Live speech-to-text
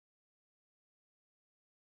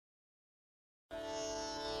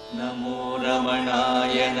நமோ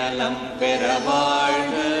ரமணாய நலம் பெற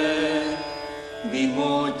வாழ்க,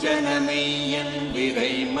 விமோச்சனமெய்யன் விரை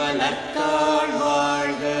மலர்த்தாள்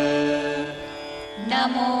வாழ்க.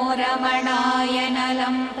 நமோ ரமணாய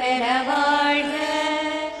நலம் பெற வாழ்க,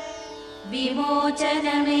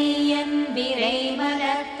 விமோச்சனமெய்யன் விரை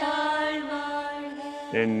மலர்த்தாள் வாழ்க.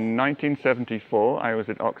 In 1974, I was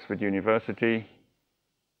at Oxford University,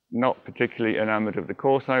 not particularly enamored of the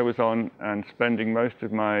course I was on, and spending most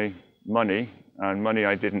of my money, and money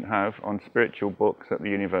I didn't have, on spiritual books at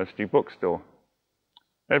the university bookstore.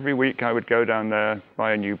 Every week I would go down there, buy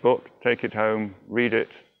a new book, take it home, read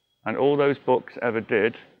it, and all those books ever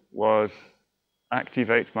did was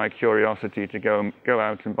activate my curiosity to go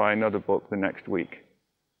out and buy another book the next week.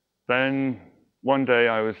 Then one day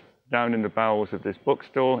I was down in the bowels of this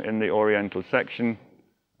bookstore in the Oriental section,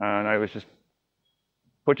 and I was just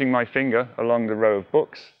putting my finger along the row of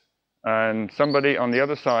books, and somebody on the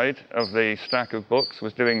other side of the stack of books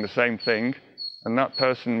was doing the same thing, and that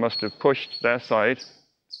person must have pushed their side,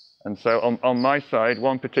 and so on my side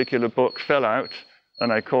one particular book fell out and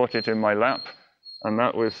I caught it in my lap, and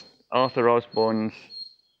that was Arthur Osborne's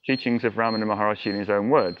Teachings of Ramana Maharshi in his own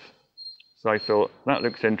words. So I thought, that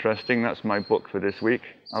looks interesting, that's my book for this week,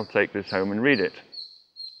 I'll take this home and read it.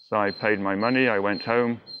 So I paid my money, I went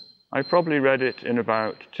home. I probably read it in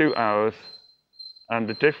about 2 hours, and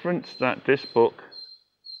the difference in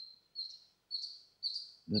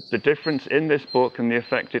this book and the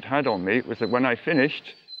effect it had on me was that when I finished,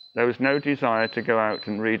 there was no desire to go out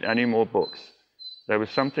and read any more books. There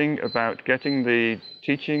was something about getting the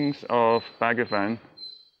teachings of Bhagavan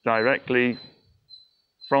directly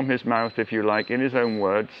from his mouth, if you like, in his own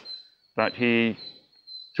words, that he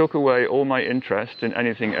took away all my interest in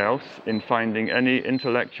anything else, in finding any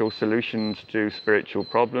intellectual solutions to spiritual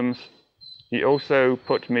problems. He also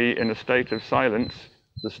put me in a state of silence,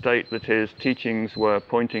 the state that his teachings were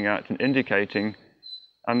pointing at and indicating,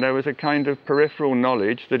 and there was a kind of peripheral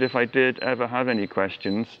knowledge that if I did ever have any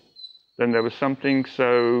questions, then there was something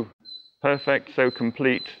so perfect, so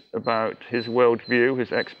complete about his worldview,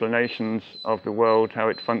 his explanations of the world, how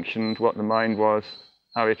it functioned, what the mind was,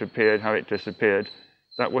 how it appeared, how it disappeared,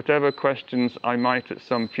 that whatever questions I might at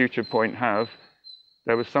some future point have,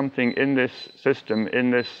 there was something in this system,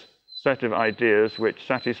 in this set of ideas, which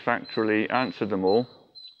satisfactorily answered them all.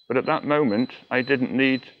 But at that moment, I didn't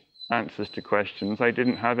need answers to questions. I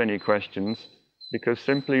didn't have any questions, because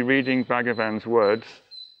simply reading Bhagavan's words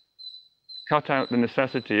cut out the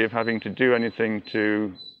necessity of having to do anything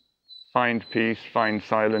to find peace, find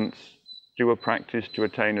silence, do a practice to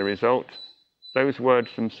attain a result. Those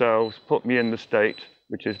words themselves put me in the state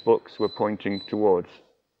which his books were pointing towards.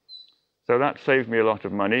 So that saved me a lot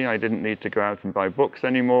of money. I didn't need to go out and buy books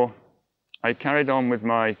anymore. I carried on with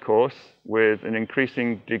my course with an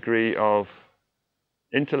increasing degree of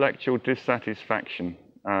intellectual dissatisfaction.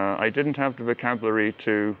 I didn't have the vocabulary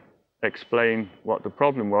to explain what the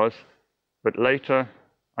problem was, but later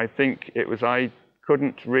I think it was I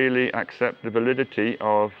couldn't really accept the validity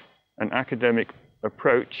of an academic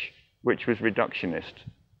approach which was reductionist.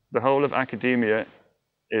 The whole of academia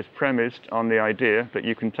is premised on the idea that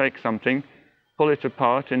you can take something, pull it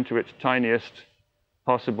apart into its tiniest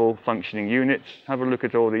possible functioning units, have a look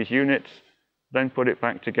at all these units, then put it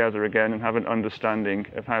back together again and have an understanding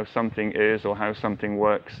of how something is or how something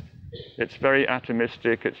works. It's very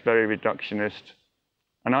atomistic, it's very reductionist.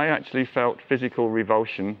 And I actually felt physical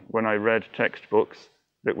revulsion when I read textbooks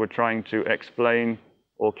that were trying to explain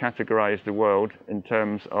or categorize the world in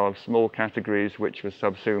terms of small categories which were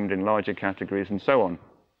subsumed in larger categories and so on.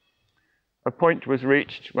 A point was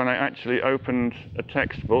reached when I actually opened a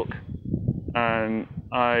textbook and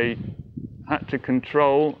I had to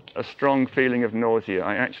control a strong feeling of nausea.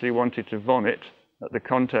 I actually wanted to vomit at the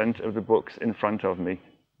content of the books in front of me.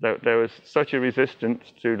 There was such a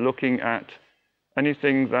resistance to looking at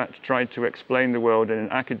anything that tried to explain the world in an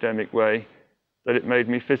academic way that it made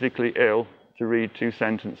me physically ill to read 2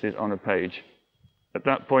 sentences on a page. At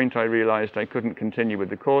that point, I realized I couldn't continue with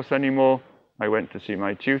the course anymore. I went to see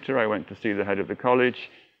my tutor, I went to see the head of the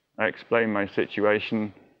college, I explained my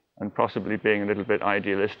situation, and possibly being a little bit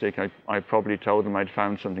idealistic, I probably told them I'd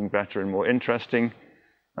found something better and more interesting.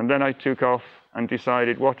 And then I took off and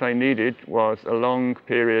decided what I needed was a long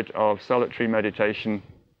period of solitary meditation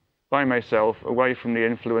by myself, away from the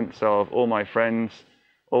influence of all my friends,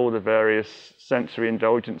 all the various sensory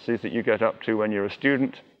indulgences that you get up to when you're a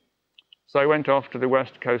student. So I went off to the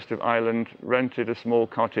west coast of Ireland, rented a small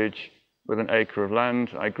cottage with an acre of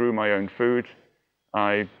land. I grew my own food.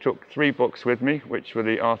 I took 3 books with me, which were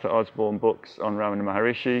the Arthur Osborne books on Ramana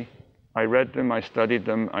Maharshi. I read them, I studied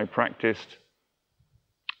them, I practiced.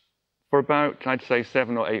 for about, I'd say,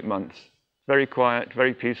 7 or 8 months. Very quiet,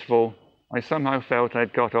 very peaceful. I somehow felt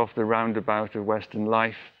I'd got off the roundabout of Western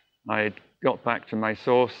life. I'd got back to my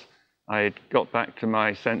source. I'd got back to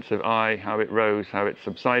my sense of I, how it rose, how it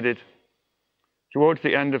subsided. Towards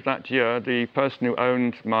the end of that year, the person who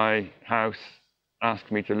owned my house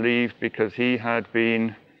asked me to leave because he had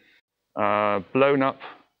been blown up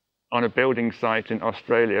on a building site in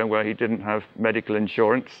Australia where he didn't have medical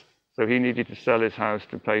insurance. So he needed to sell his house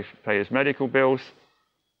to pay his medical bills.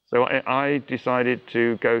 So I decided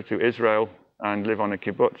to go to Israel and live on a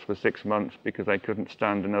kibbutz for 6 months because I couldn't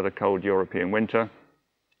stand another cold European winter.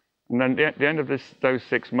 And then at the end of those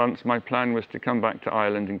 6 months, my plan was to come back to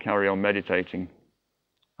Ireland and carry on meditating.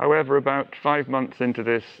 However, about 5 months into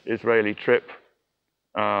this Israeli trip,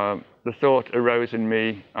 the thought arose in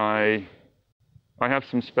me, I have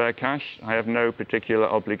some spare cash, I have no particular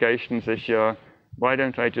obligations this year, why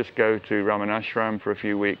don't I just go to Ramana Ashram for a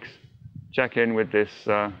few weeks, check in with this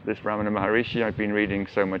Ramana Maharshi I've been reading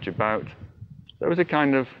so much about. There was a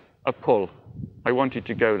kind of a pull. I wanted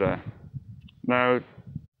to go there. Now,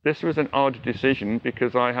 this was an odd decision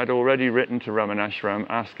because I had already written to Ramana Ashram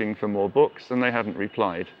asking for more books and they hadn't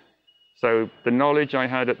replied. So the knowledge I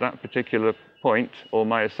had at that particular point, or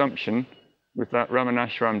my assumption, was that Ramana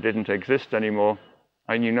Ashram didn't exist anymore.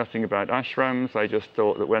 I knew nothing about ashrams. I just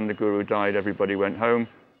thought that when the Guru died, everybody went home.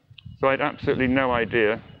 So I had absolutely no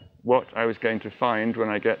idea what I was going to find when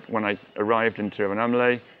I arrived in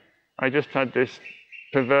Tiruvannamalai. I just had this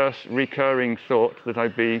perverse, recurring thought that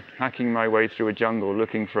I'd be hacking my way through a jungle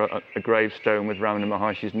looking for a gravestone with Ramana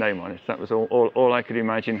Maharshi's name on it. That was all I could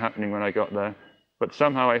imagine happening when I got there. But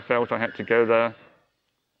somehow I felt I had to go there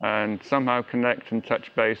and somehow connect and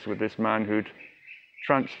touch base with this man who'd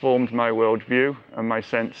transformed my worldview and my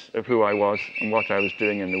sense of who I was and what I was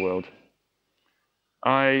doing in the world.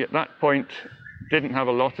 I, at that point, didn't have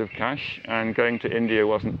a lot of cash, and going to India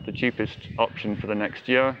wasn't the cheapest option for the next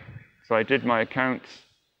year. So I did my accounts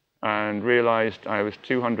and realized I was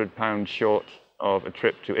 £200 short of a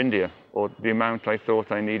trip to India, or the amount I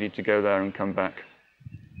thought I needed to go there and come back.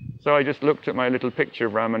 So I just looked at my little picture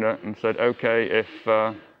of Ramana and said, okay,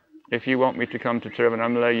 if you want me to come to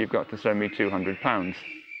Tiruvannamalai, you've got to send me £200.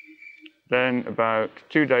 Then about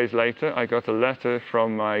 2 days later, I got a letter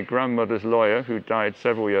from my grandmother's lawyer, who died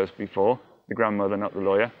several years before, the grandmother, not the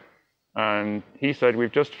lawyer. And he said,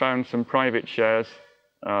 we've just found some private shares.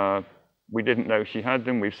 We didn't know she had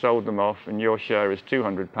them. We've sold them off, and your share is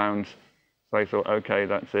 £200. So I thought, okay,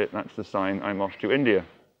 that's it. That's the sign. I'm off to India.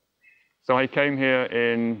 So I came here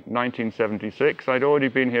in 1976. I'd already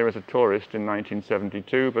been here as a tourist in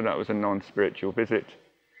 1972, but that was a non-spiritual visit.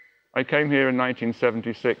 I came here in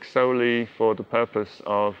 1976 solely for the purpose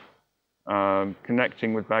of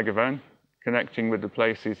connecting with Bhagavan, connecting with the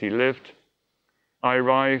places he lived. I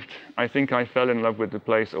arrived, I think I fell in love with the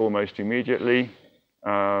place almost immediately.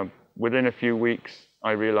 Within a few weeks,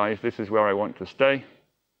 I realized this is where I want to stay.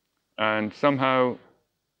 And somehow,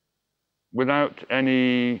 without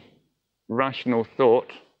any rational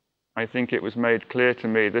thought, I think it was made clear to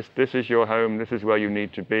me, this is your home, this is where you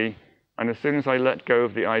need to be. And as soon as I let go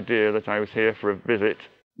of the idea that I was here for a visit,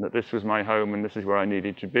 that this was my home and this is where I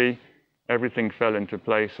needed to be, everything fell into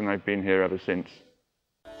place, and I've been here ever since.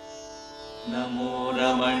 Namo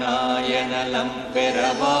Ramanaya Nalam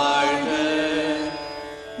Peravalga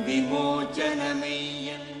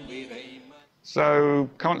Vimochanameyyan Viraima. So,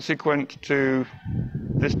 consequent to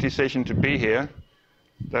this decision to be here,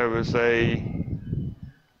 there was a,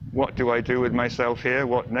 what do I do with myself here?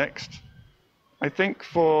 What next? I think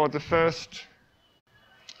for the first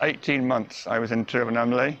 18 months I was in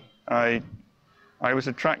Tiruvannamalai, I was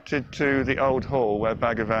attracted to the old hall where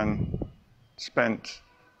Bhagavan spent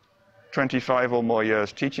 25 or more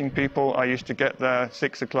years teaching people. I used to get there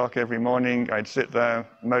 6 o'clock every morning. I'd sit there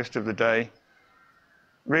most of the day,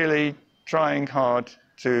 really trying hard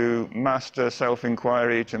to master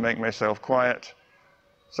self-inquiry, to make myself quiet.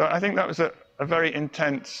 So I think that was a very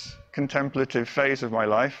intense contemplative phase of my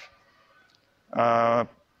life.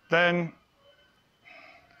 Then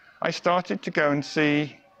I started to go and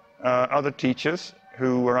see other teachers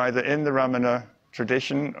who were either in the Ramana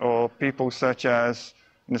tradition or people such as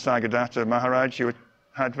Nisargadatta Maharaj, who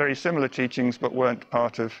had very similar teachings but weren't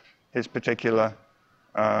part of his particular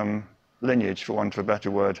lineage, for want of a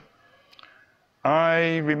better word.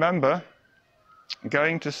 I remember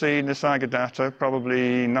going to see Nisargadatta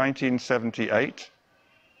probably 1978,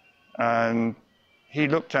 and he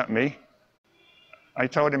looked at me. I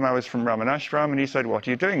told him I was from Ramana Ashram, and he said, "What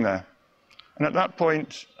are you doing there?" And at that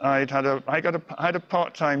point, I had a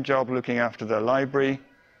part-time job looking after their library,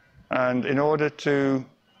 and in order to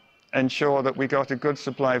ensure that we got a good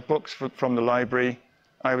supply of books from the library.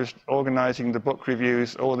 I was organizing the book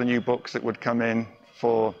reviews, all the new books that would come in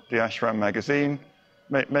for the ashram magazine,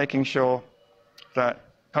 making sure that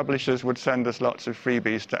publishers would send us lots of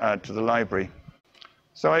freebies to add to the library.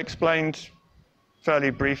 So I explained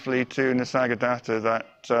fairly briefly to Nisargadatta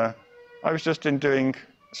that I was just doing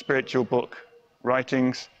spiritual book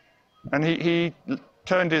writings, and he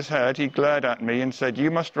turned his head, he glared at me and said,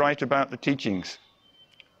 "You must write about the teachings."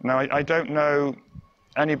 Now, I don't know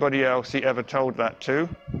anybody else he ever told that to,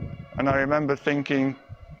 and I remember thinking,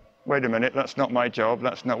 wait a minute, that's not my job,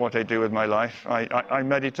 that's not what I do with my life. I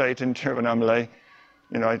meditate in Tiruvannamalai.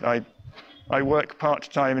 You know, I work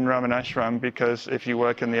part-time in Ramanashram because if you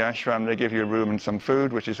work in the ashram, they give you a room and some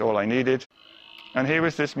food, which is all I needed. And here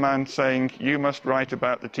was this man saying, "You must write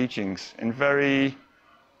about the teachings," in very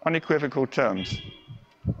unequivocal terms.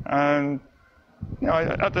 And you know,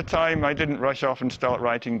 at the time, I didn't rush off and start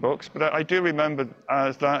writing books, but I do remember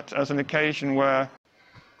that as an occasion where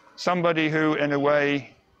somebody who, in a way,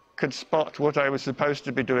 could spot what I was supposed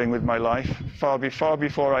to be doing with my life, far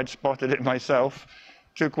before I'd spotted it myself,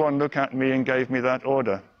 took one look at me and gave me that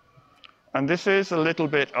order. And this is a little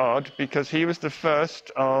bit odd, because he was the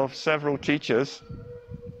first of several teachers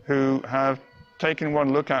who have taken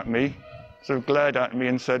one look at me, sort of glared at me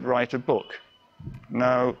and said, "Write a book."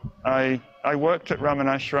 Now, I worked at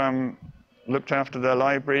Ramanashram, looked after their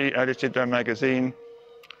library, edited their magazine.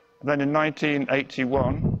 Then in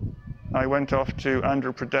 1981, I went off to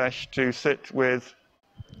Andhra Pradesh to sit with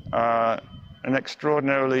an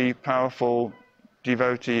extraordinarily powerful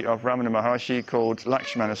devotee of Ramana Maharshi called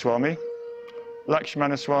Lakshmana Swami.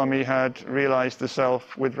 Lakshmana Swami had realized the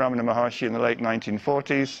self with Ramana Maharshi in the late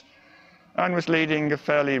 1940s and was leading a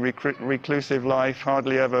fairly reclusive life,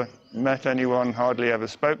 hardly ever met anyone, hardly ever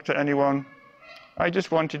spoke to anyone. I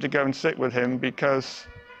just wanted to go and sit with him because,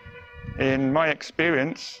 in my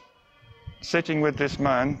experience, sitting with this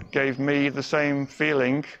man gave me the same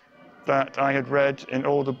feeling that I had read in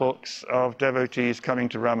all the books of devotees coming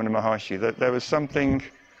to Ramana Maharshi, that there was something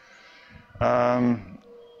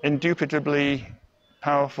indubitably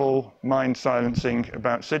powerful, mind-silencing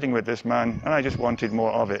about sitting with this man, and I just wanted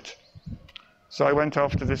more of it. So I went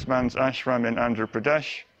off to this man's ashram in Andhra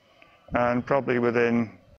Pradesh, and probably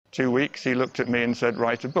within 2 weeks he looked at me and said,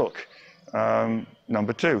 "Write a book."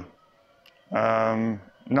 Number 2.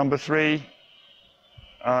 Number 3,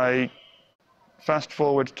 I fast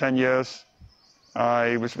forward 10 years,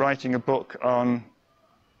 I was writing a book on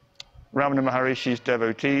Ramana Maharishi's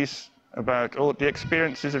devotees, about all the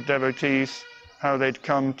experiences of devotees, how they'd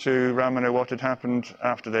come to Ramana, what had happened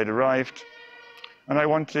after they'd arrived. And I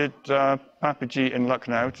wanted Papaji in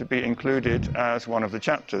Lucknow to be included as one of the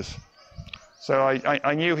chapters. So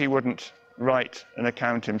I knew he wouldn't write an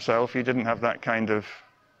account himself. He didn't have that kind of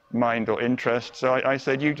mind or interest. So I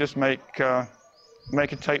said, "You just make a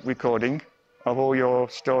tape recording of all your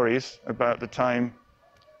stories about the time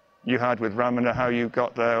you had with Ramana, how you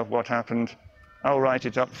got there, what happened. I'll write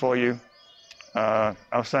it up for you.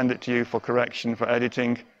 I'll send it to you for correction, for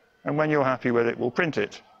editing. And when you're happy with it, we'll print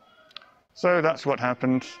it." So that's what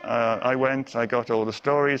happened. I went, I got all the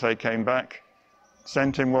stories, I came back,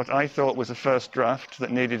 sent him what I thought was a first draft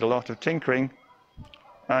that needed a lot of tinkering,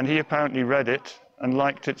 and he apparently read it and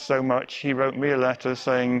liked it so much, he wrote me a letter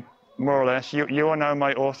saying, more or less, you are now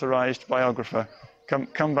my authorized biographer.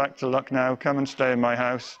 Come back to Lucknow, come and stay in my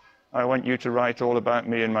house. I want you to write all about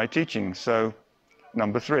me and my teachings. So,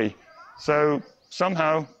 number 3. So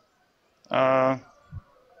somehow,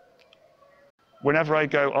 whenever I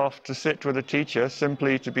go off to sit with a teacher,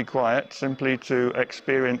 simply to be quiet, simply to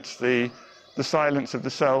experience the silence of the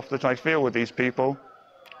self that I feel with these people,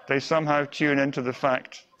 they somehow tune into the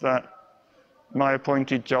fact that my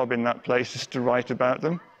appointed job in that place is to write about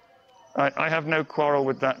them. I have no quarrel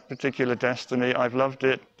with that particular destiny. I've loved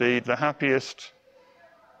it. The happiest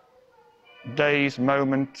days,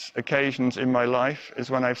 moments, occasions in my life is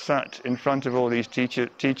when I've sat in front of all these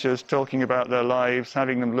teachers talking about their lives,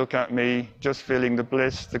 having them look at me, just feeling the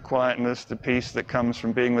bliss, the quietness, the peace that comes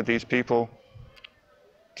from being with these people.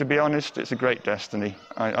 To be honest, it's a great destiny.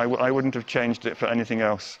 I wouldn't have changed it for anything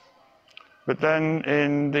else. But then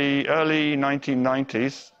in the early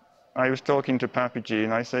 1990s, I was talking to Papaji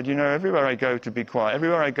and I said, you know, everywhere I go to be quiet,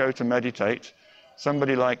 everywhere I go to meditate,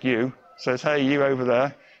 somebody like you says, hey, you over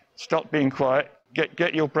there, stop being quiet,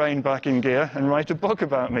 get your brain back in gear and write a book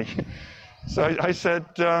about me. So I said,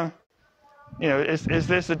 you know, is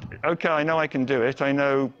this okay, I know I can do it, I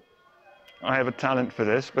know I have a talent for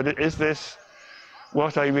this, but is this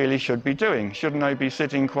what I really should be doing? Shouldn't I be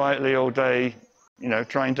sitting quietly all day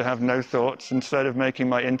trying to have no thoughts instead of making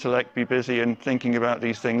my intellect be busy and thinking about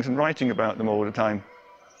these things and writing about them all the time.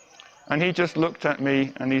 And he just looked at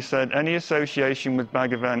me and he said, any association with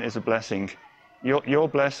Bhagavan is a blessing. Your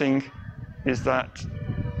blessing is that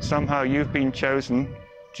somehow you've been chosen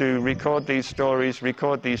to record these stories,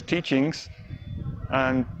 record these teachings,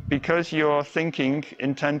 and because you're thinking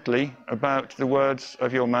intently about the words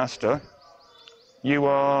of your master, you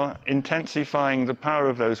are intensifying the power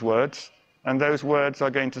of those words, and those words are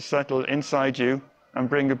going to settle inside you and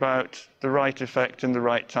bring about the right effect in the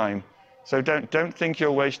right time. So don't think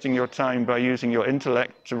you're wasting your time by using your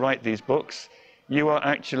intellect to write these books. You are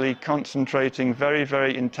actually concentrating very,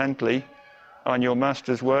 very intently on your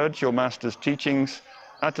master's words, your master's teachings,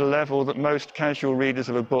 at a level that most casual readers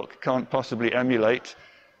of a book can't possibly emulate.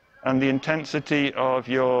 And the intensity of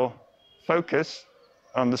your focus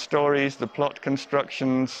on the stories, the plot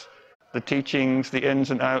constructions, the teachings, the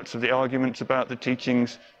ins and outs of the arguments about the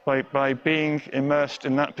teachings, by being immersed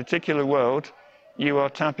in that particular world, you are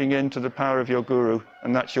tapping into the power of your guru,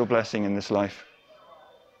 and that's your blessing in this life.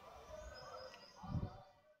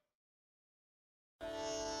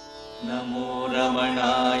 Namo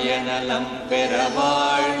Ramanaya Nalam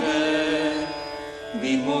Peravazha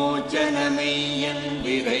Vimochanameyan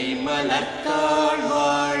Virai Malarthal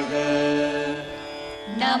Vazha.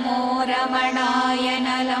 Namo Ramanaya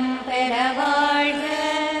Nalam Peravazha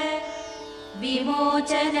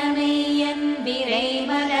Vimochanameyan Virai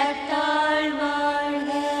Malarthal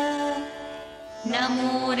Vazha.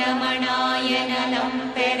 Namo Ramanaya Nalam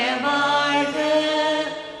Peravazha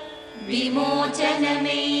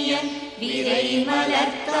Vimochanameyan Virai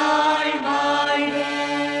Malarthal Vazha.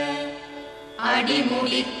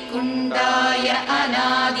 Adimudikundaya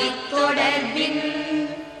Anadithodarbin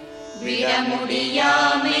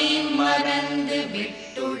Vidamudiyaமை மறந்து